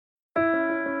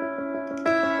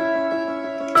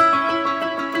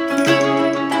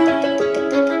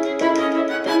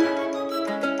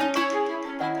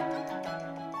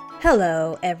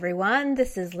Hello everyone,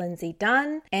 this is Lindsay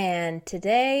Dunn, and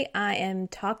today I am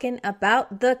talking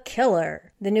about The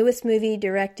Killer, the newest movie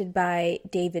directed by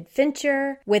David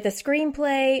Fincher, with a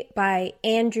screenplay by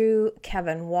Andrew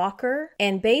Kevin Walker,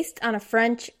 and based on a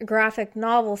French graphic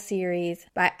novel series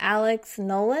by Alex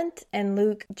Nolant and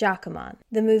Luc Jacquemont.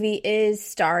 The movie is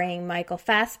starring Michael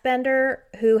Fassbender,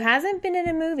 who hasn't been in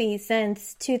a movie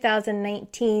since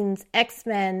 2019's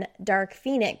X-Men Dark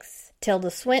Phoenix.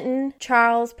 Tilda Swinton,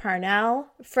 Charles Parnell,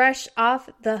 fresh off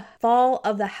the fall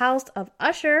of the House of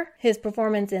Usher. His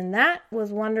performance in that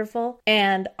was wonderful.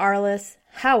 And Arliss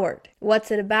Howard.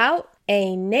 What's it about?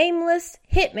 A nameless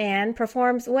hitman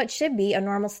performs what should be a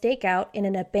normal stakeout in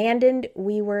an abandoned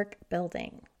WeWork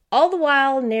building, all the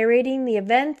while narrating the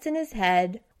events in his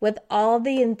head with all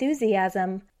the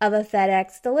enthusiasm of a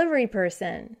FedEx delivery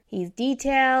person. He's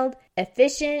detailed,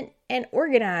 efficient, and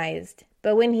organized.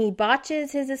 But when he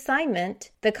botches his assignment,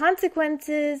 the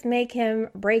consequences make him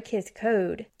break his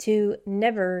code to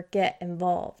never get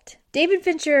involved. David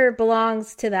Fincher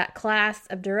belongs to that class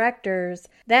of directors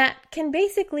that can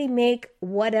basically make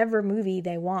whatever movie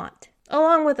they want,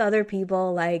 along with other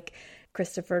people like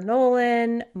Christopher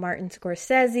Nolan, Martin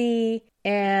Scorsese,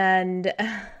 and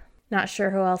not sure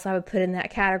who else I would put in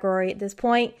that category at this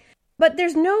point. But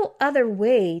there's no other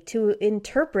way to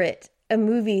interpret a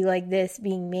movie like this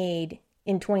being made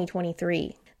in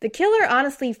 2023. The Killer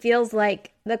honestly feels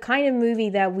like the kind of movie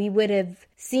that we would have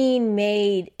seen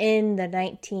made in the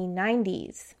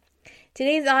 1990s.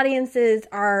 Today's audiences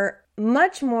are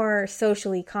much more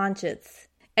socially conscious,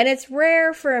 and it's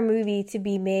rare for a movie to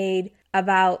be made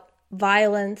about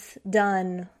violence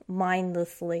done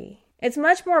mindlessly. It's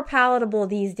much more palatable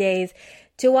these days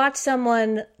to watch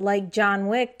someone like John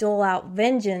Wick dole out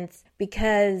vengeance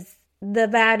because the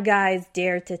bad guys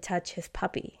dare to touch his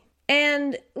puppy.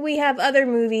 And we have other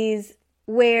movies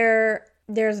where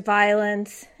there's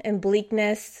violence and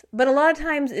bleakness, but a lot of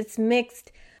times it's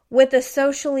mixed with a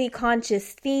socially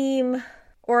conscious theme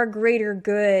or a greater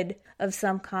good of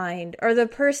some kind, or the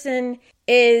person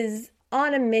is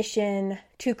on a mission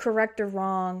to correct a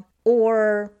wrong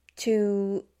or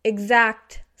to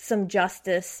exact some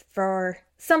justice for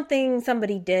something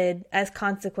somebody did as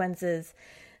consequences.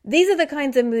 These are the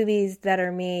kinds of movies that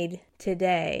are made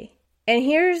today. And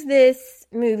here's this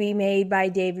movie made by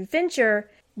David Fincher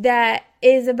that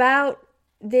is about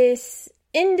this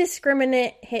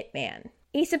indiscriminate hitman.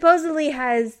 He supposedly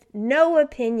has no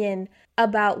opinion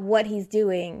about what he's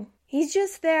doing. He's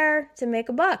just there to make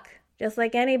a buck, just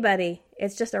like anybody.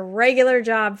 It's just a regular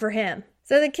job for him.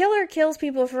 So the killer kills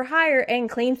people for hire and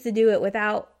claims to do it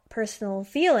without personal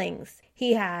feelings.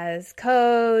 He has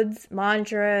codes,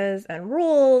 mantras, and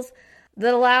rules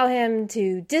that allow him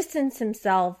to distance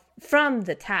himself from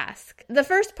the task. The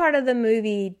first part of the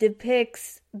movie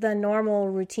depicts the normal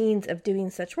routines of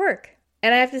doing such work.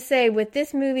 And I have to say, with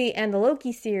this movie and the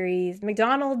Loki series,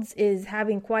 McDonald's is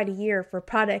having quite a year for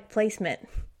product placement.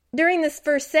 During this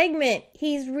first segment,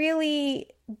 he's really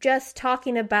just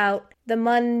talking about the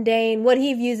mundane, what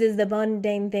he views as the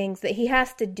mundane things that he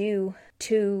has to do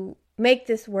to make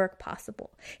this work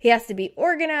possible. He has to be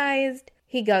organized.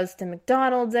 He goes to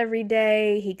McDonald's every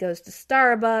day. He goes to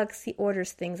Starbucks. He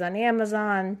orders things on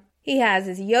Amazon. He has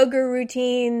his yoga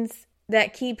routines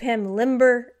that keep him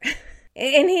limber.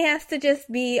 And he has to just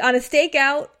be on a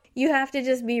stakeout. You have to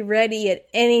just be ready at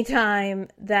any time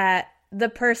that the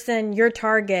person, your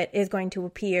target, is going to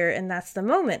appear, and that's the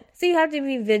moment. So you have to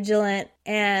be vigilant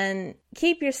and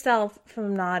keep yourself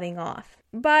from nodding off.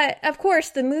 But, of course,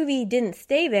 the movie didn't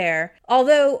stay there,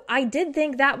 although I did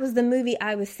think that was the movie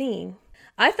I was seeing.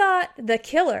 I thought The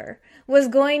Killer was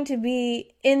going to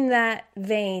be in that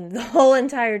vein the whole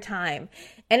entire time,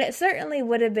 and it certainly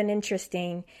would have been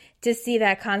interesting to see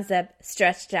that concept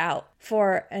stretched out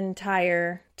for an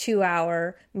entire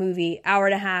 2-hour movie, hour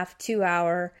and a half, 2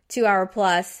 hour, 2 hour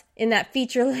plus, in that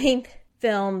feature-length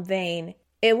film vein.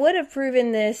 It would have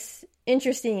proven this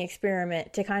interesting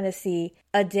experiment to kind of see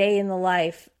a day in the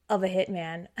life of a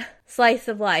hitman. Slice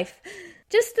of life.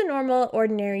 Just a normal,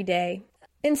 ordinary day.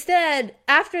 Instead,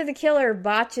 after the killer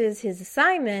botches his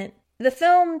assignment, the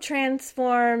film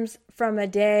transforms from a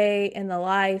day in the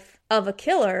life of a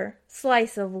killer,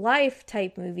 slice of life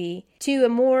type movie, to a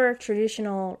more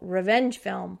traditional revenge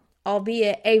film,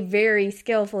 albeit a very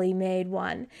skillfully made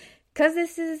one. Because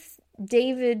this is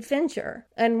David Fincher.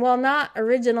 And while not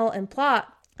original in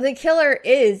plot, The Killer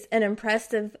is an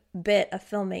impressive bit of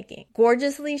filmmaking.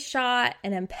 Gorgeously shot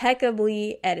and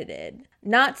impeccably edited.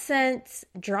 Not since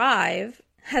Drive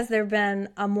has there been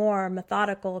a more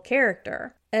methodical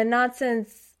character. And not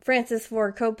since Francis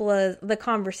Ford Coppola's The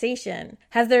Conversation,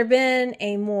 has there been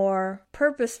a more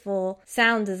purposeful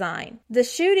sound design. The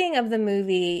shooting of the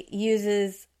movie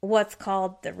uses what's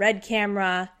called the red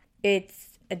camera.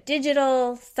 It's a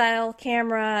digital style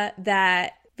camera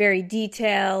that very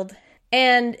detailed.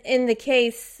 And in the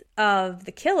case of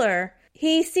the killer,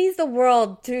 he sees the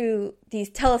world through these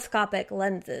telescopic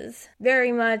lenses,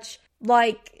 very much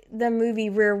like the movie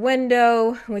Rear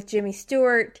Window with Jimmy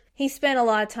Stewart. He spent a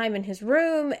lot of time in his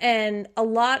room, and a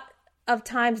lot of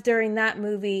times during that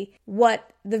movie,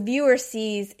 what the viewer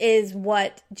sees is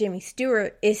what Jimmy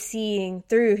Stewart is seeing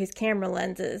through his camera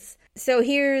lenses. So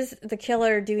here's the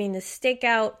killer doing this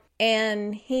stakeout,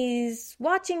 and he's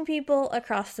watching people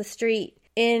across the street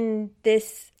in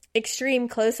this extreme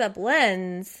close-up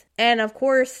lens. And of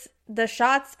course, the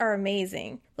shots are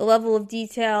amazing. The level of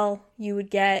detail you would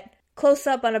get close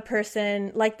up on a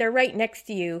person like they're right next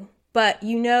to you, but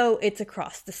you know it's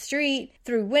across the street,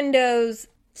 through windows.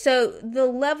 So the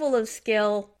level of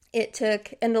skill it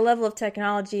took and the level of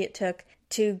technology it took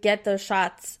to get those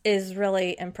shots is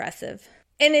really impressive.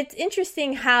 And it's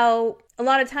interesting how a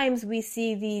lot of times we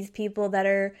see these people that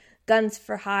are guns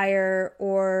for hire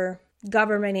or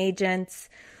government agents,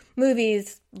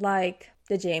 movies like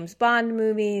the James Bond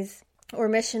movies or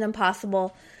Mission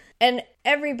Impossible, and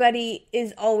everybody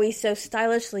is always so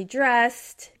stylishly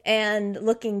dressed and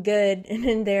looking good and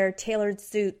in their tailored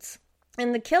suits.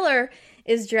 And the killer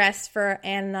is dressed for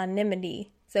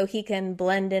anonymity, so he can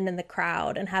blend in the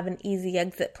crowd and have an easy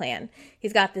exit plan.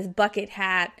 He's got this bucket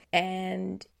hat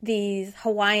and these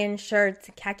Hawaiian shirts,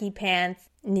 khaki pants,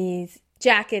 and these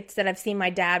jackets that I've seen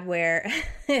my dad wear.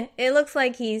 It looks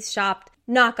like he's shopped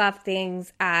knockoff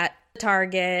things at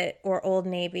Target or Old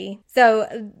Navy.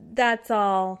 So that's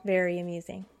all very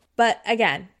amusing. But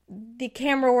again, the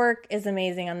camera work is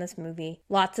amazing on this movie.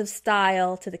 Lots of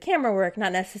style to the camera work,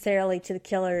 not necessarily to the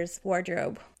killer's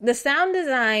wardrobe. The sound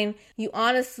design, you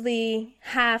honestly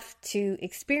have to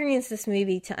experience this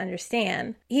movie to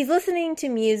understand. He's listening to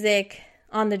music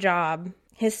on the job.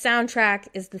 His soundtrack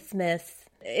is The Smiths.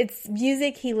 It's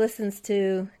music he listens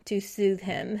to soothe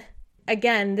him.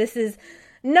 Again, this is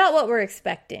not what we're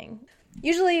expecting.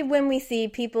 Usually when we see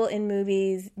people in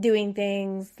movies doing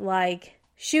things like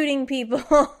shooting people,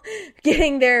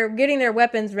 getting their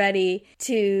weapons ready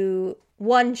to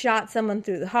one-shot someone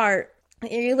through the heart,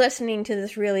 you're listening to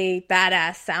this really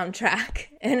badass soundtrack.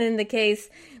 And in the case,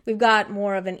 we've got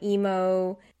more of an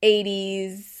emo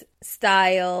 80s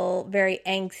style, very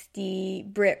angsty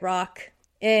Brit rock.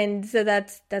 And so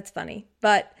that's funny.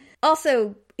 But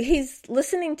also, he's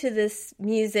listening to this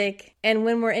music, and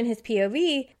when we're in his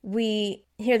POV, we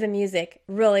hear the music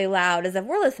really loud as if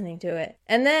we're listening to it.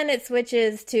 And then it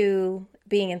switches to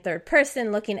being in third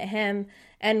person, looking at him,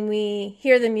 and we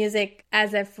hear the music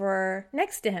as if we're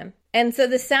next to him. And so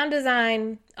the sound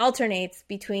design alternates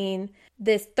between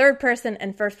this third person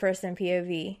and first person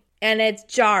POV. And it's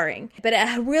jarring, but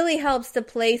it really helps to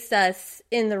place us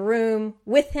in the room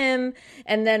with him,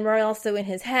 and then we're also in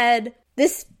his head.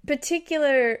 This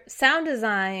particular sound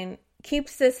design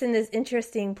keeps us in this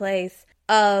interesting place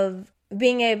of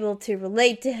being able to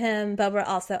relate to him, but we're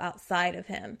also outside of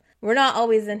him. We're not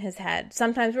always in his head.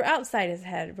 Sometimes we're outside his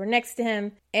head. We're next to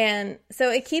him. And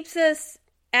so it keeps us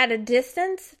at a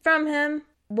distance from him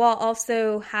while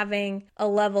also having a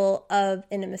level of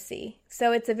intimacy.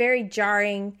 So it's a very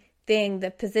jarring thing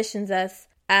that positions us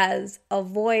as a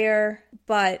voyeur,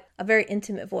 but a very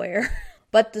intimate voyeur.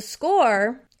 But the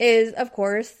score is, of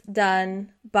course,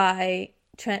 done by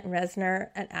Trent Reznor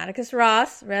and Atticus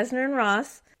Ross, Reznor and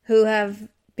Ross, who have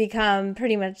become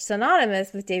pretty much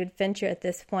synonymous with David Fincher at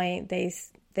this point.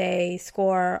 They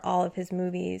score all of his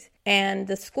movies. And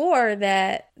the score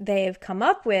that they've come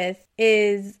up with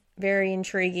is very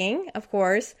intriguing, of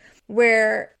course,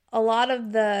 where a lot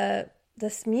of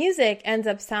this music ends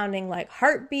up sounding like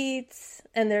heartbeats,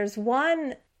 and there's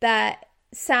one that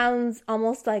sounds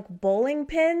almost like bowling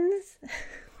pins,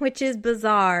 which is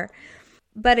bizarre.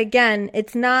 But again,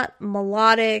 it's not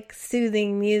melodic,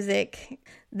 soothing music.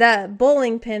 The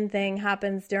bowling pin thing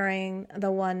happens during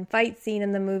the one fight scene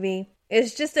in the movie.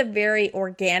 It's just a very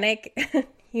organic,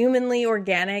 humanly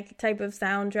organic type of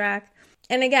soundtrack.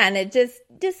 And again, it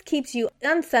just keeps you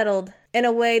unsettled in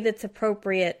a way that's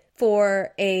appropriate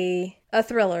for a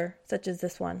thriller such as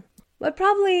this one. But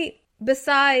probably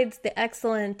besides the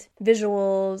excellent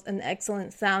visuals and the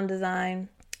excellent sound design,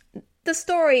 the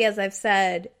story, as I've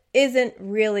said, isn't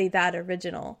really that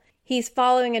original. He's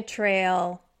following a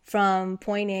trail from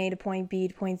point A to point B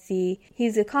to point C.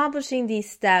 He's accomplishing these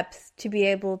steps to be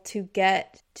able to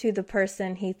get to the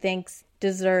person he thinks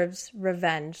deserves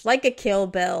revenge. Like a Kill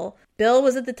Bill. Bill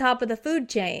was at the top of the food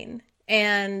chain,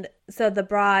 And so the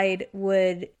bride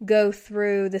would go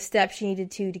through the steps she needed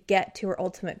to get to her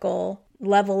ultimate goal.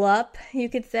 Level up, you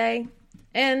could say.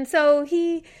 And so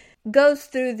he goes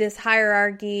through this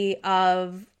hierarchy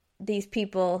of these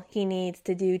people he needs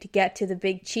to do to get to the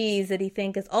big cheese that he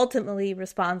thinks is ultimately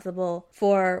responsible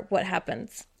for what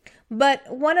happens. But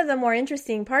one of the more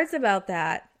interesting parts about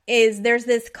that is there's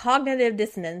this cognitive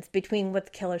dissonance between what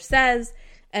the killer says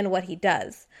and what he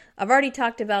does. I've already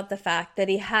talked about the fact that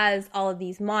he has all of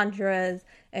these mantras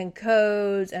and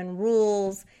codes and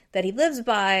rules that he lives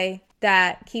by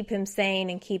that keep him sane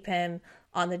and keep him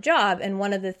on the job. And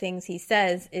one of the things he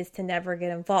says is to never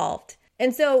get involved.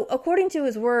 And so, according to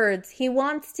his words, he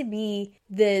wants to be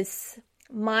this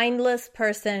mindless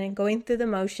person going through the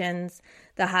motions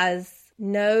that has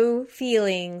no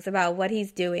feelings about what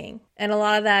he's doing. And a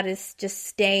lot of that is just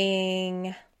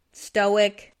staying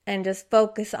stoic and just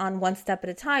focus on one step at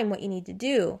a time what you need to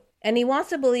do. And he wants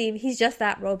to believe he's just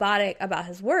that robotic about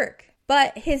his work.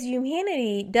 But his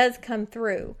humanity does come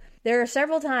through. There are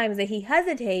several times that he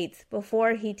hesitates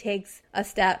before he takes a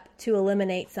step to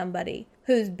eliminate somebody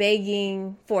who's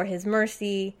begging for his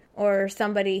mercy or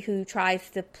somebody who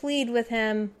tries to plead with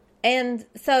him. And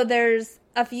so there's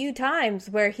a few times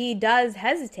where he does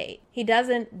hesitate. He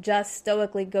doesn't just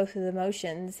stoically go through the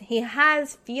motions. He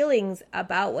has feelings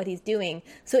about what he's doing.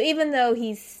 So even though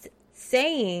he's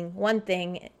saying one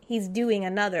thing, he's doing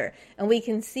another. And we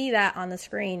can see that on the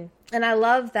screen. And I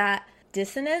love that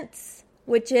dissonance,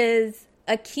 which is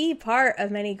a key part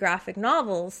of many graphic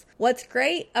novels. What's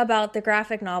great about the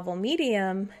graphic novel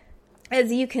medium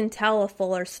is you can tell a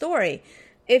fuller story.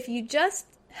 If you just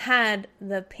had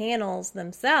the panels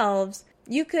themselves,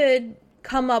 you could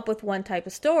come up with one type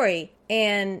of story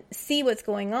and see what's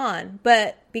going on.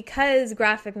 But because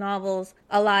graphic novels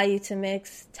allow you to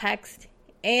mix text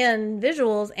and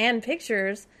visuals and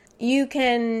pictures, you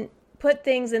can put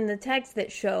things in the text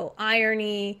that show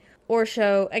irony or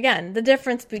show, again, the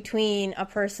difference between a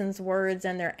person's words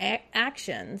and their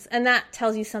actions. And that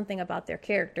tells you something about their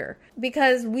character.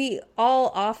 Because we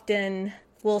all often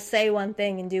will say one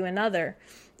thing and do another.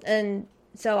 And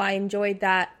so I enjoyed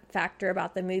that factor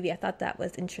about the movie. I thought that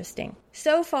was interesting.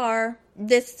 So far,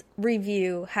 this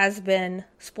review has been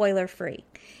spoiler-free.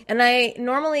 And I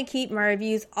normally keep my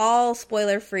reviews all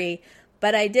spoiler-free,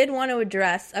 but I did want to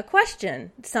address a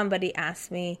question somebody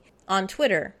asked me on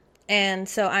Twitter. And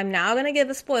so I'm now going to give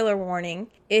a spoiler warning.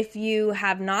 If you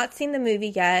have not seen the movie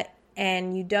yet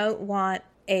and you don't want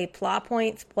a plot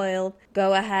point spoiled,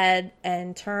 go ahead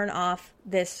and turn off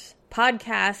this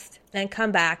podcast and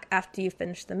come back after you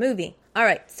finish the movie. All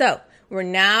right, so we're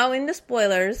now into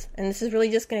spoilers, and this is really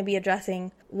just going to be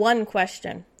addressing one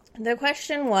question. The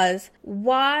question was,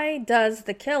 why does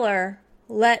the killer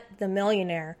let the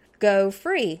millionaire go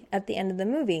free at the end of the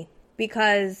movie?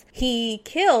 Because he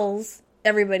kills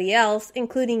everybody else,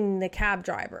 including the cab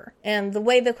driver. And the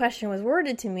way the question was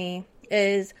worded to me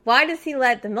is, why does he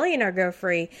let the millionaire go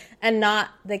free and not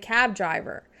the cab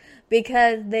driver?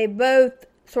 Because they both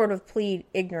sort of plead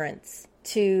ignorance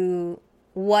to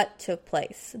what took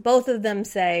place. Both of them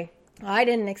say, I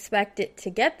didn't expect it to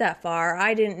get that far.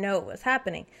 I didn't know it was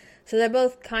happening. So they're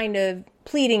both kind of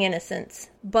pleading innocence.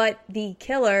 But the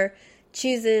killer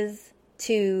chooses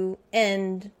to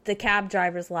end the cab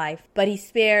driver's life, but he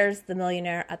spares the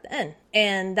millionaire at the end.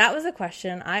 And that was a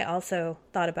question I also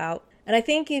thought about. And I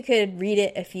think you could read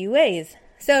it a few ways.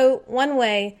 So one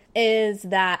way is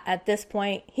that at this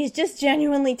point, he's just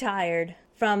genuinely tired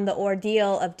from the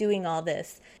ordeal of doing all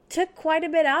this. Took quite a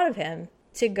bit out of him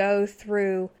to go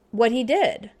through what he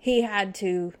did. He had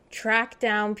to track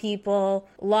down people,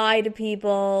 lie to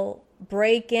people,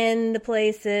 break into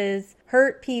places,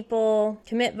 hurt people,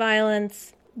 commit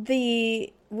violence.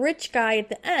 The rich guy at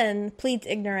the end pleads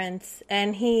ignorance,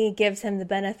 and he gives him the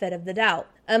benefit of the doubt,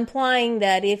 implying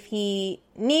that if he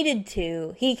needed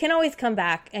to, he can always come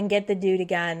back and get the dude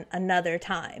again another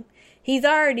time. He's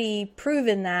already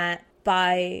proven that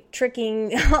by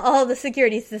tricking all the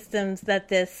security systems that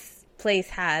this place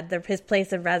had, his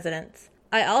place of residence.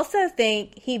 I also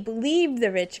think he believed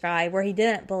the rich guy where he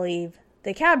didn't believe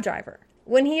the cab driver.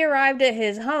 When he arrived at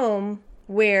his home,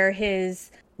 where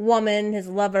his woman, his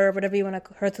lover, whatever you want to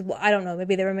call her, I don't know,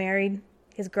 maybe they were married,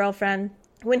 his girlfriend.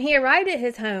 When he arrived at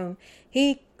his home,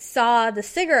 he saw the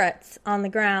cigarettes on the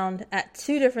ground at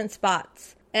two different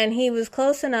spots. And he was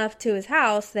close enough to his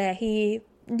house that he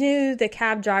knew the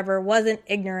cab driver wasn't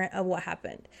ignorant of what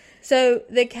happened. So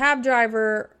the cab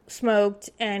driver smoked,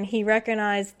 and he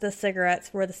recognized the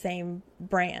cigarettes were the same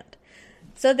brand.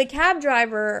 So the cab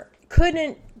driver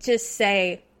couldn't just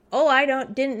say, oh,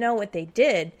 didn't know what they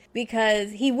did,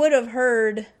 because he would have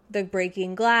heard the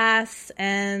breaking glass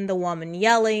and the woman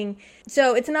yelling.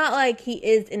 So it's not like he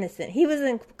is innocent. He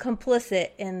wasn't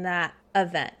complicit in that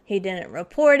event. He didn't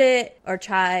report it or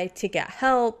try to get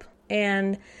help.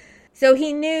 And so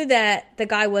he knew that the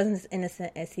guy wasn't as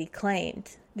innocent as he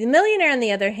claimed. The millionaire, on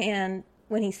the other hand,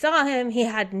 when he saw him, he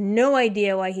had no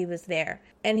idea why he was there.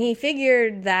 And he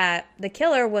figured that the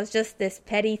killer was just this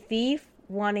petty thief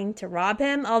wanting to rob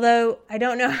him. Although I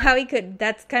don't know how he could.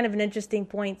 That's kind of an interesting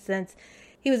point, since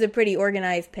he was a pretty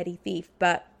organized petty thief.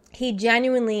 But he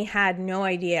genuinely had no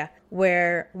idea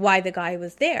why the guy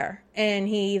was there. And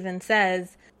he even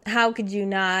says, how could you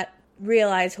not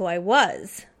realize who I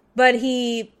was? But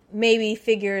he maybe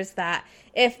figures that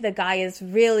if the guy is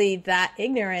really that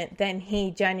ignorant, then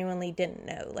he genuinely didn't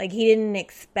know. Like, he didn't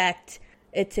expect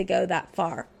it to go that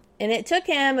far. And it took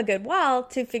him a good while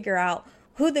to figure out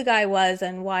who the guy was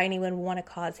and why anyone would want to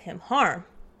cause him harm.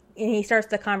 And he starts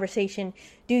the conversation,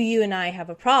 do you and I have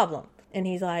a problem? And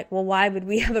he's like, well, why would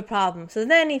we have a problem? So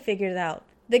then he figures out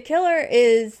the killer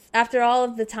is, after all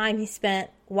of the time he spent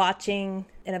watching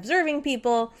and observing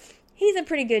people, he's a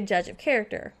pretty good judge of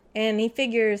character. And he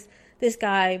figures this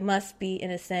guy must be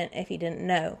innocent if he didn't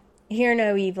know. Hear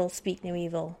no evil, speak no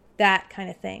evil, that kind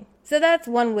of thing. So that's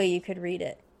one way you could read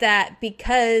it. That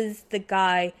because the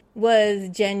guy was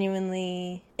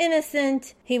genuinely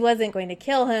innocent, he wasn't going to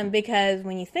kill him, because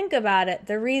when you think about it,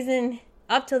 the reason,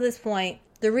 up to this point,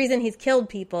 the reason he's killed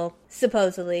people,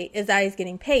 supposedly, is that he's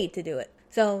getting paid to do it.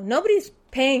 So nobody's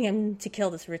paying him to kill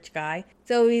this rich guy.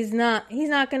 So he's not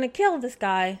going to kill this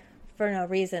guy for no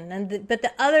reason. But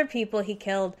the other people he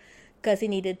killed because he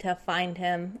needed to find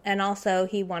him, and also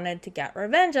he wanted to get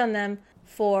revenge on them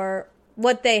for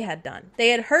what they had done. They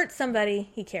had hurt somebody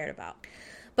he cared about.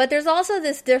 But there's also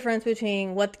this difference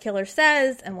between what the killer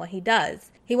says and what he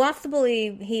does. He wants to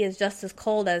believe he is just as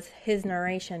cold as his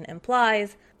narration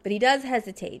implies, but he does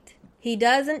hesitate. He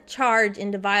doesn't charge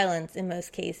into violence in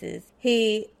most cases.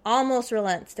 He almost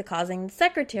relents to causing the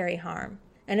secretary harm,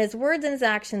 and his words and his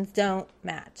actions don't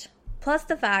match. Plus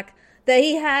the fact that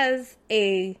he has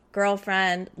a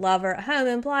girlfriend, lover at home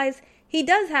implies he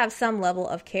does have some level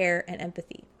of care and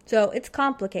empathy. So it's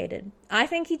complicated. I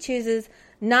think he chooses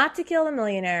not to kill the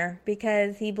millionaire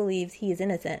because he believes he is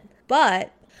innocent.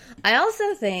 But I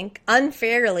also think,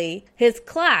 unfairly, his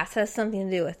class has something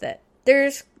to do with it.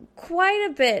 There's quite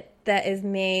a bit that is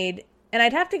made, and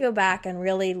I'd have to go back and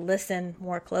really listen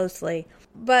more closely.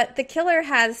 But the killer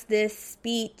has this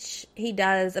speech he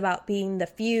does about being the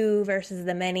few versus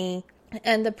the many,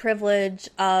 and the privilege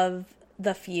of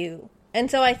the few.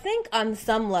 And so I think on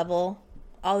some level,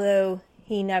 although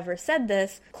he never said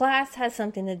this, class has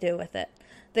something to do with it.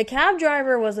 The cab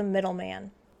driver was a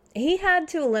middleman. He had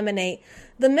to eliminate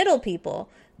the middle people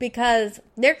because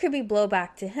there could be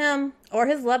blowback to him or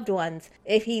his loved ones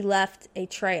if he left a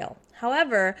trail.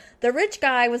 However, the rich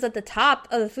guy was at the top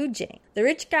of the food chain. The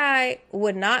rich guy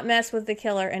would not mess with the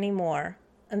killer anymore,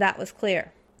 and that was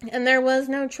clear. And there was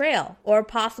no trail or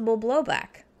possible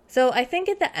blowback. So I think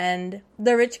at the end,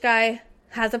 the rich guy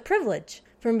has a privilege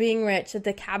from being rich that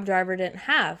the cab driver didn't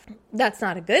have. That's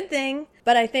not a good thing,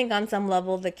 but I think on some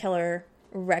level the killer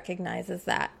recognizes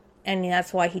that. And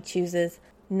that's why he chooses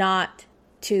not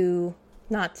to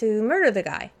murder the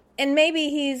guy. And maybe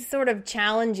he's sort of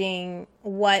challenging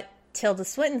what Tilda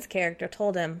Swinton's character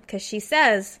told him, because she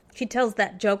tells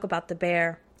that joke about the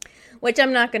bear, which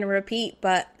I'm not going to repeat,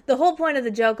 but the whole point of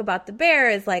the joke about the bear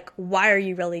is like, why are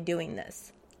you really doing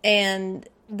this? And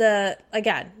the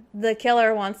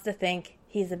killer wants to think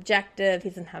he's objective, he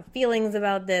doesn't have feelings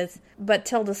about this, but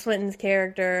Tilda Swinton's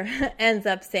character ends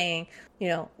up saying,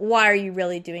 why are you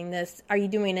really doing this? Are you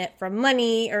doing it for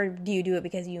money, or do you do it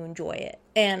because you enjoy it?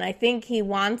 And I think he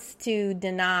wants to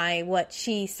deny what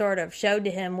she sort of showed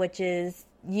to him, which is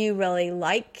you really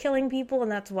like killing people,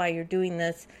 and that's why you're doing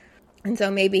this. And so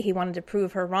maybe he wanted to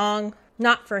prove her wrong,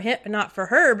 not for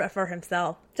her, but for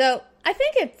himself. So I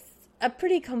think it's a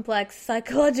pretty complex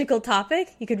psychological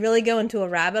topic. You could really go into a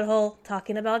rabbit hole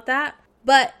talking about that.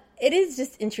 But it is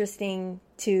just interesting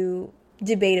to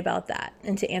debate about that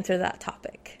and to answer that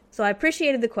topic. So I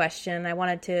appreciated the question. I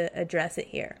wanted to address it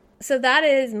here. So that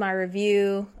is my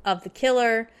review of The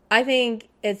Killer. I think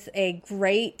it's a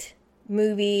great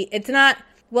movie. It's not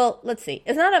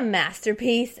a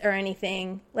masterpiece or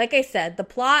anything. Like I said, the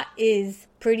plot is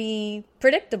pretty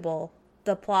predictable.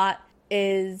 The plot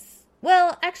is...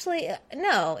 Well, actually,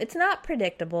 no, it's not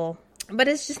predictable, but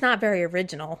it's just not very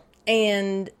original.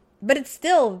 But it's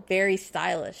still very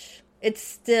stylish. It's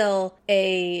still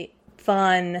a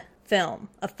fun film,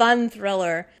 a fun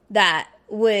thriller that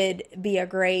would be a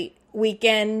great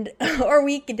weekend or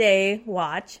weekday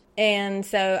watch. And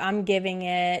so I'm giving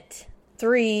it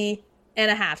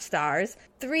 3.5 stars.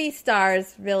 3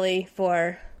 stars really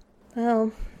for,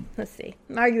 well, let's see.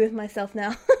 I'm arguing with myself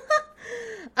now.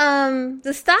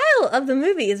 The style of the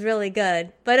movie is really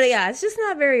good, but yeah, it's just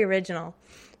not very original.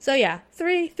 So yeah,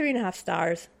 3.5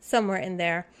 stars, somewhere in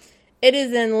there. It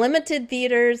is in limited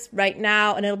theaters right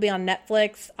now, and it'll be on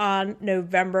Netflix on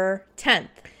November 10th.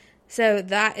 So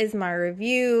that is my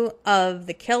review of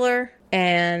The Killer.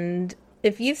 And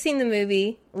if you've seen the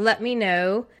movie, let me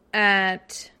know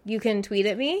you can tweet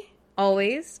at me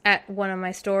always at one of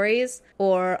my stories,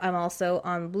 or I'm also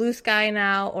on Blue Sky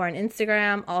now, or on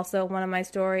Instagram, also one of my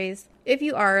stories. If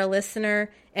you are a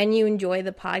listener and you enjoy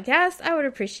the podcast, I would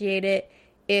appreciate it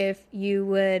if you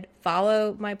would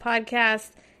follow my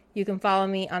podcast. You can follow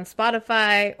me on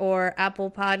Spotify or Apple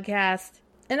Podcast,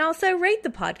 and also rate the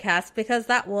podcast because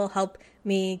that will help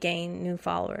me gain new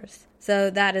followers. So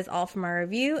that is all for my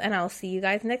review, and I'll see you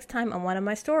guys next time on one of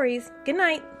my stories. Good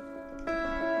night.